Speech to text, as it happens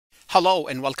Hello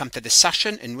and welcome to this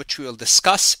session in which we will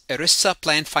discuss ERISA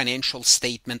plan financial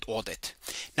statement audit.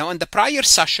 Now in the prior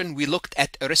session we looked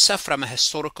at ERISA from a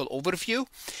historical overview,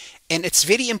 and it's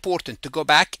very important to go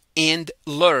back and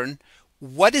learn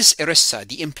what is ERISA,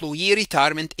 the Employee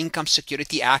Retirement Income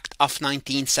Security Act of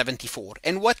 1974.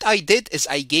 And what I did is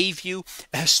I gave you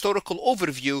a historical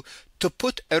overview to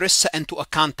put ERISA into a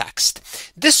context.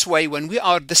 This way, when we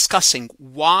are discussing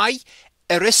why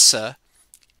ERISA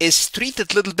is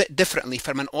treated a little bit differently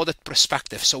from an audit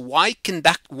perspective. So why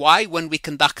when we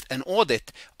conduct an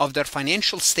audit of their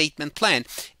financial statement plan,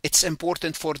 it's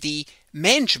important for the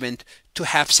management to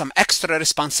have some extra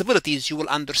responsibilities. You will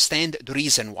understand the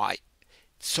reason why.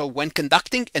 So when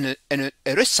conducting an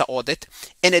ERISA audit,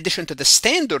 in addition to the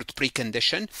standard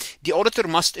precondition, the auditor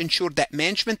must ensure that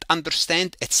management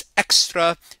understand its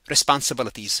extra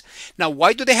responsibilities. Now,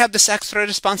 why do they have this extra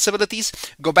responsibilities?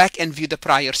 Go back and view the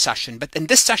prior session. But in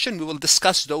this session, we will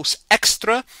discuss those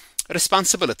extra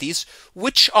responsibilities,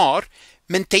 which are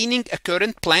maintaining a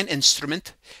current plan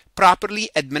instrument, properly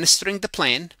administering the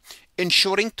plan,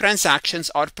 ensuring transactions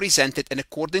are presented in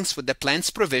accordance with the plan's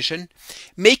provision,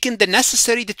 making the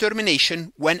necessary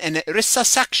determination when an ERISA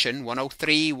section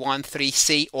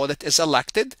 103(1)(3)(c) audit is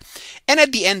elected, and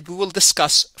at the end we will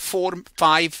discuss Form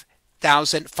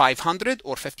 5500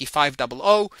 or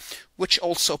 5500, which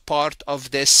also part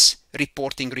of this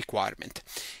reporting requirement.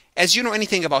 As you know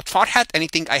anything about Farhat,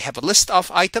 anything I have a list of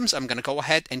items, I'm going to go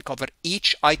ahead and cover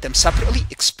each item separately,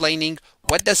 explaining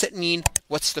what does it mean,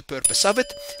 what's the purpose of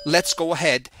it. Let's go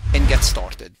ahead and get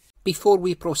started. Before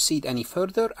we proceed any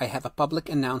further, I have a public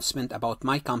announcement about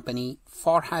my company,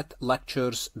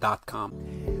 farhatlectures.com.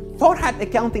 Farhat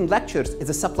Accounting Lectures is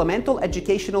a supplemental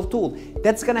educational tool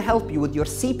that's going to help you with your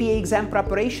CPA exam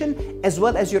preparation as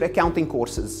well as your accounting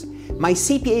courses. My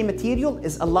CPA material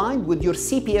is aligned with your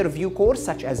CPA review course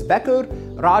such as Becker,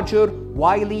 Roger,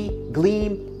 Wiley,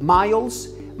 Gleam, Miles.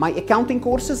 My accounting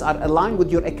courses are aligned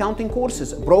with your accounting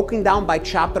courses broken down by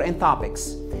chapter and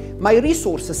topics. My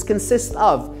resources consist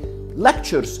of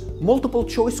lectures, multiple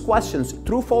choice questions,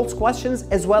 true-false questions,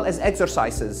 as well as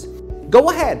exercises.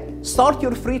 Go ahead, start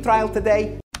your free trial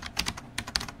today.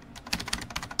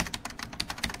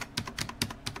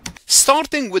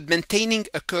 Starting with maintaining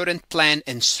a current plan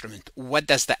instrument. What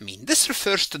does that mean? This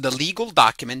refers to the legal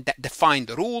document that defines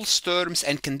the rules, terms,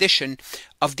 and conditions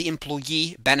of the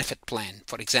employee benefit plan.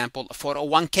 For example, a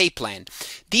 401k plan.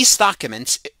 These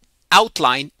documents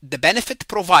outline the benefit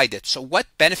provided. So what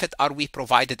benefit are we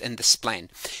provided in this plan?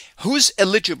 Who's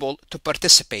eligible to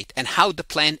participate and how the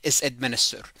plan is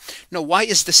administered. Now, why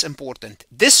is this important?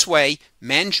 This way,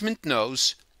 management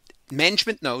knows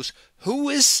who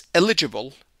is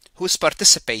eligible, who's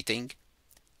participating.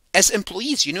 As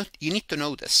employees, you need to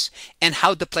know this and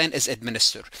how the plan is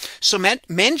administered. So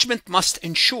management must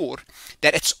ensure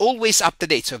that it's always up to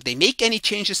date. So if they make any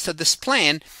changes to this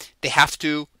plan, they have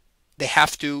to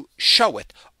show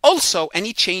it. Also,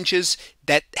 any changes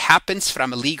that happens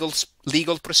from a legal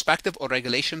perspective or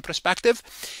regulation perspective,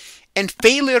 and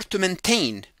failure to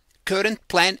maintain current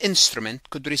plan instrument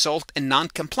could result in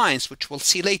non-compliance, which we'll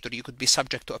see later. You could be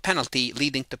subject to a penalty,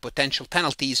 leading to potential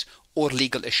penalties or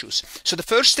legal issues. So the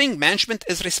first thing, management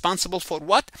is responsible for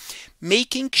what?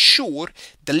 Making sure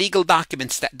the legal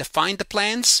documents that define the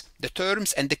plans, the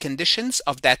terms, and the conditions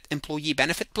of that employee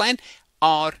benefit plan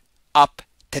are up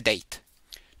to date.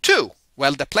 2,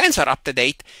 well, the plans are up to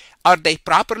date. Are they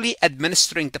properly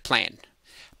administering the plan?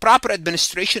 Proper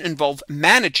administration involves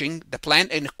managing the plan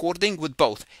in accordance with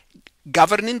both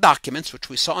governing documents, which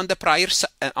we saw on the prior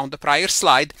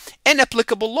slide, and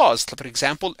applicable laws, for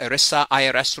example, ERISA,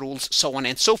 IRS rules, so on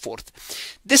and so forth.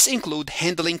 This includes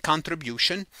handling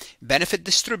contribution, benefit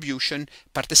distribution,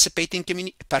 participant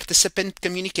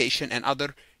communication, and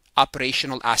other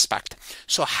operational aspects.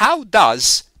 So how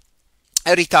does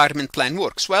a retirement plan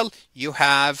works? Well, you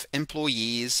have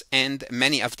employees, and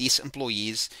many of these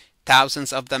employees,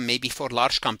 thousands of them, maybe for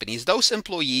large companies, those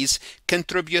employees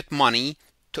contribute money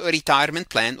to a retirement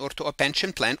plan or to a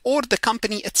pension plan, or the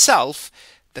company itself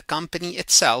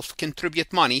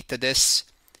contribute money to this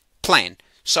plan.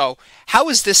 So how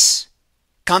is this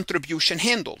contribution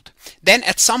handled? Then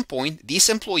at some point, these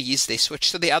employees, they switch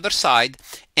to the other side,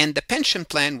 and the pension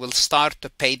plan will start to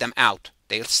pay them out.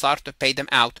 They'll start to pay them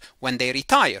out when they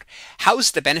retire. How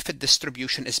is the benefit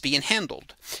distribution is being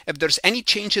handled? If there's any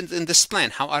changes in this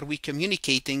plan, how are we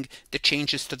communicating the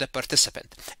changes to the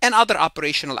participant? And other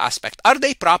operational aspects. Are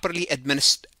they properly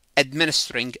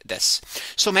administering this?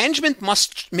 So management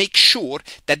must make sure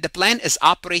that the plan is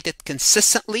operated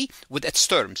consistently with its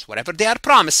terms. Whatever they are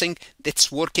promising,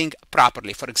 it's working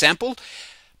properly. For example,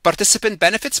 Participant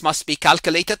benefits must be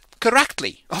calculated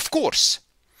correctly, of course.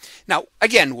 Now,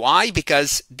 again, why?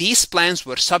 Because these plans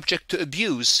were subject to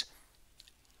abuse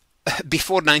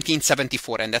before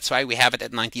 1974, and that's why we have it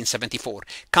at 1974.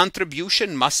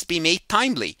 Contribution must be made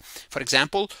timely. For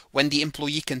example, when the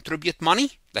employee contribute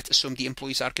money, let's assume the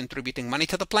employees are contributing money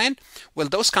to the plan, well,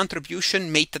 those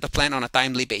contributions made to the plan on a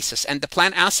timely basis, and the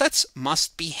plan assets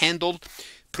must be handled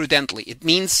prudently. It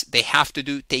means they have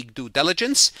to take due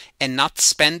diligence and not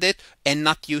spend it and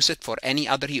not use it for any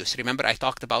other use. Remember, I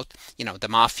talked about, the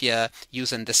mafia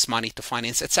using this money to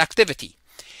finance its activity.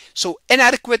 So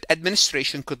inadequate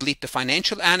administration could lead to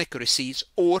financial inaccuracies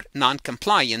or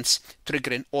non-compliance,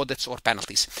 triggering audits or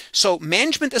penalties. So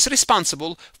management is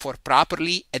responsible for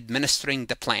properly administering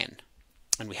the plan,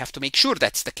 and we have to make sure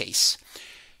that's the case.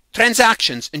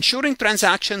 Transactions. Ensuring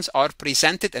transactions are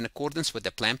presented in accordance with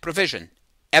the plan provision.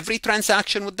 Every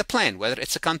transaction with the plan, whether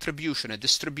it's a contribution, a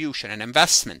distribution, an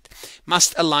investment,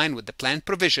 must align with the plan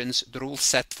provisions, the rules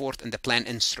set forth in the plan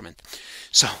instrument.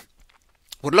 So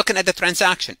we're looking at the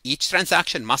transaction. Each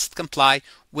transaction must comply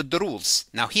with the rules.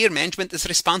 Now here, management is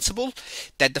responsible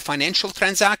that the financial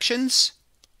transactions,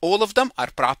 all of them,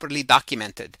 are properly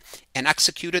documented and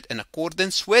executed in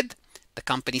accordance with the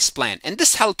company's plan. And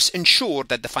this helps ensure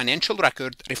that the financial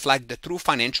record reflects the true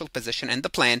financial position in the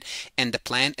plan, and the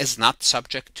plan is not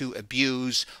subject to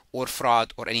abuse or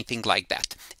fraud or anything like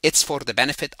that. It's for the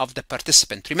benefit of the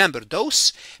participant. Remember,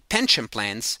 those pension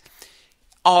plans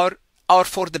are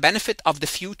for the benefit of the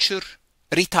future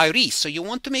retirees. So you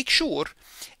want to make sure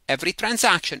every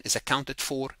transaction is accounted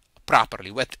for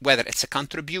properly, whether it's a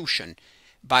contribution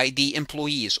by the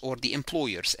employees or the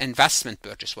employers, investment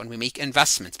purchase, when we make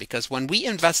investments, because when we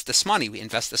invest this money, we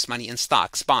invest this money in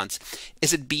stocks, bonds.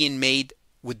 Is it being made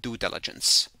with due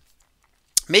diligence?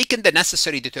 Making the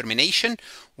necessary determination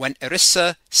when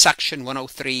ERISA Section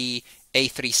 103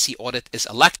 A3C audit is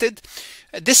elected.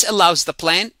 This allows the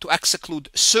plan to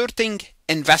exclude certain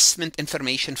investment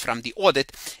information from the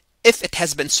audit if it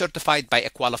has been certified by a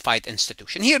qualified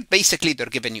institution. Here, basically, they're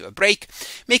giving you a break,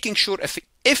 making sure if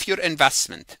you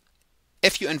invested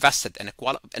in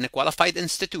a qualified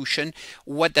institution,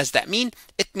 what does that mean?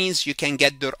 It means you can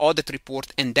get their audit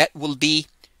report, and that will be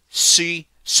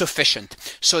sufficient.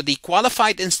 So the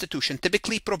qualified institution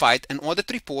typically provide an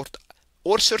audit report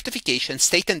or certification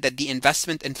stating that the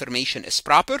investment information is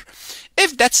proper.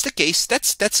 If that's the case,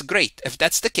 that's great. If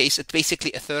that's the case, it's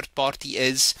basically a third party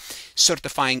is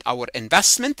certifying our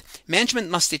investment.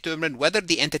 Management must determine whether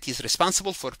the entity is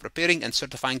responsible for preparing and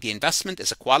certifying the investment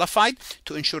is qualified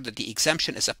to ensure that the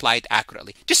exemption is applied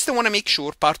accurately. Just to want to make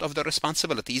sure part of the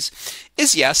responsibilities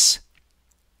is yes,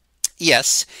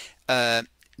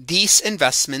 these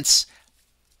investments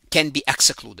can be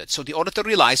excluded. So the auditor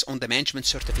relies on the management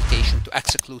certification to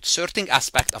exclude certain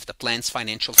aspect of the plan's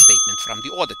financial statement from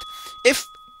the audit. If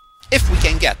we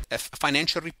can get a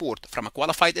financial report from a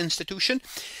qualified institution,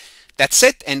 that's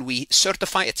it, and we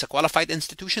certify it's a qualified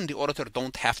institution, the auditor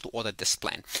don't have to audit this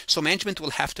plan. So management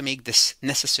will have to make this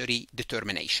necessary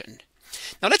determination.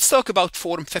 Now let's talk about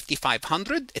Form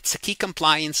 5500. It's a key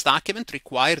compliance document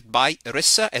required by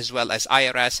ERISA as well as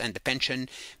IRS and the Pension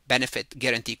Benefit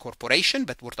Guarantee Corporation,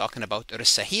 but we're talking about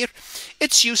ERISA here.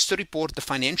 It's used to report the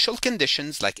financial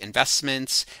conditions like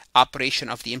investments, operation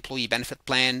of the employee benefit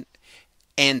plan,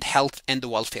 and health and the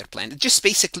welfare plan. It's just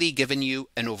basically giving you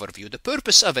an overview. The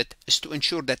purpose of it is to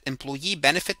ensure that employee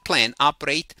benefit plan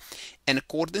operate in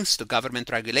accordance to government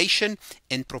regulation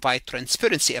and provide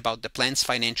transparency about the plan's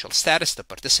financial status to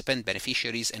participant,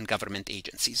 beneficiaries, and government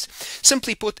agencies.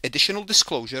 Simply put, additional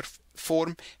disclosure,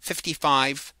 Form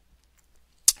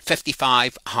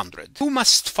 5500. Who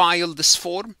must file this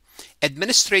form?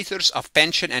 Administrators of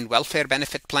pension and welfare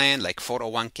benefit plan like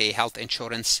 401k, health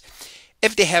insurance,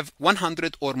 if they have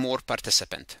 100 or more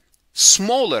participants.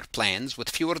 Smaller plans with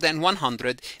fewer than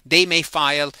 100, they may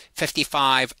file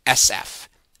 55SF,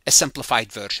 a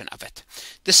simplified version of it.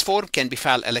 This form can be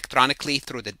filed electronically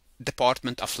through the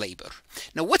Department of Labor.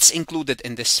 Now, what's included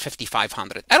in this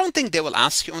 5500? I don't think they will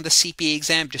ask you on the CPA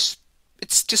exam.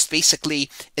 It's just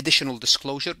basically additional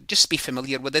disclosure. Just be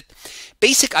familiar with it.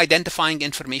 Basic identifying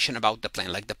information about the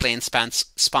plan, like the plan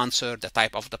sponsor, the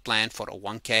type of the plan,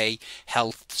 401k,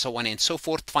 health, so on and so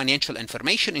forth. Financial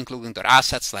information, including their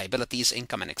assets, liabilities,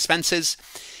 income, and expenses.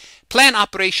 Plan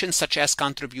operations such as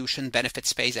contribution,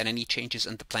 benefits pays, and any changes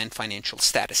in the plan financial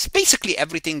status. Basically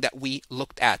everything that we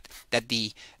looked at that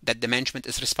the management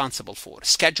is responsible for.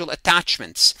 Schedule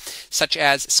attachments such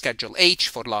as Schedule H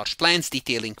for large plans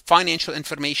detailing financial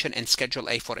information and Schedule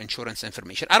A for insurance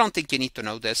information. I don't think you need to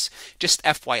know this, just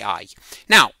FYI.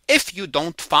 Now, if you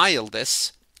don't file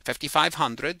this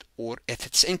 $5,500, or if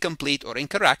it's incomplete or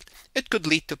incorrect, it could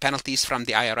lead to penalties from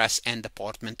the IRS and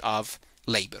Department of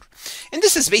Labor. And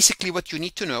this is basically what you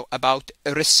need to know about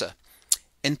ERISA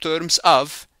in terms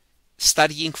of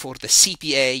studying for the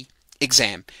CPA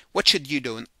exam. What should you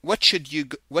do? What should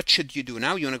you do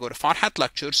now? You want to go to Farhat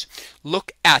Lectures,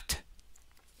 look at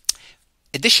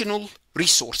additional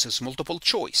resources, multiple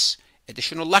choice,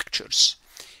 additional lectures,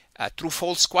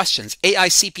 true-false questions, AI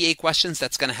CPA questions.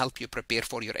 That's going to help you prepare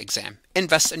for your exam.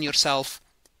 Invest in yourself.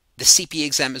 The CPA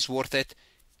exam is worth it,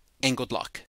 and good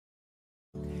luck.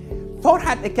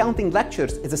 Farhat Accounting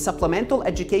Lectures is a supplemental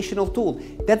educational tool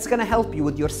that's going to help you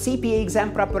with your CPA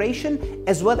exam preparation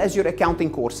as well as your accounting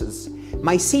courses.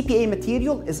 My CPA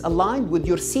material is aligned with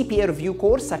your CPA review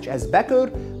course such as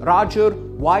Becker, Roger,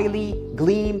 Wiley,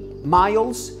 Gleam,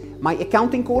 Miles. My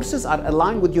accounting courses are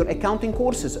aligned with your accounting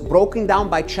courses broken down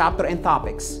by chapter and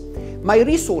topics. My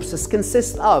resources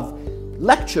consist of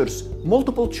lectures,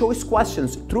 multiple choice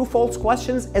questions, true-false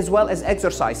questions, as well as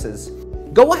exercises.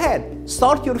 Go ahead,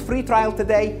 start your free trial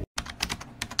today.